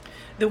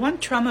The one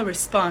trauma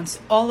response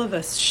all of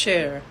us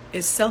share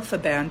is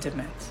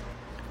self-abandonment.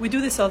 We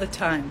do this all the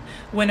time.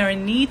 When our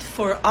need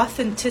for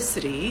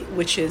authenticity,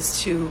 which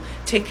is to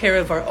take care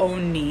of our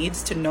own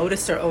needs, to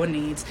notice our own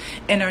needs,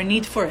 and our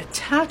need for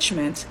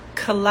attachment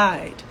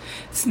collide.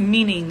 It's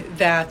meaning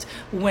that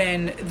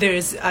when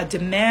there's a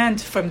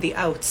demand from the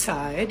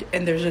outside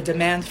and there's a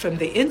demand from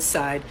the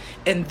inside,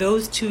 and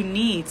those two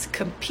needs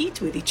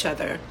compete with each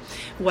other,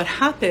 what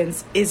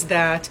happens is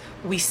that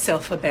we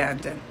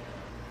self-abandon.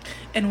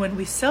 And when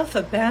we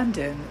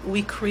self-abandon,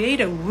 we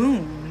create a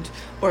wound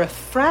or a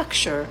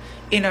fracture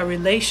in our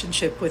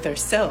relationship with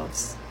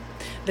ourselves.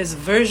 There's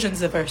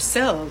versions of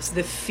ourselves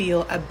that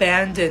feel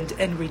abandoned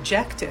and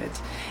rejected.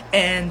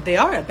 And they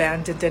are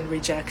abandoned and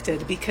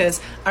rejected because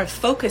our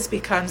focus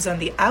becomes on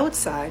the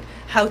outside,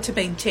 how to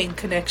maintain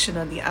connection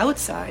on the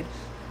outside,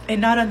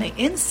 and not on the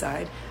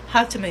inside,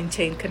 how to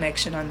maintain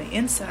connection on the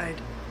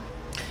inside.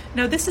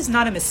 Now, this is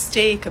not a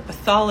mistake, a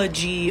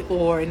pathology,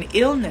 or an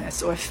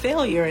illness, or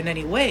failure in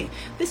any way.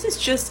 This is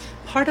just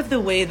part of the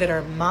way that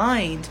our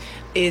mind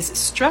is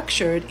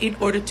structured in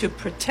order to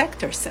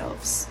protect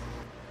ourselves.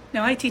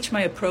 Now, I teach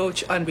my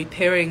approach on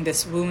repairing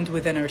this wound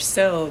within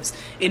ourselves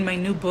in my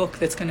new book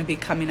that's going to be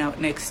coming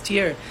out next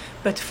year.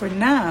 But for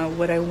now,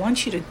 what I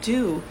want you to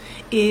do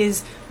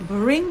is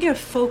bring your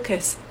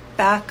focus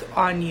back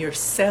on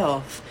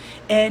yourself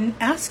and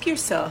ask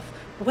yourself,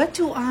 what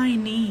do I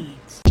need?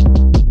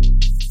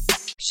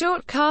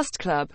 Shortcast Club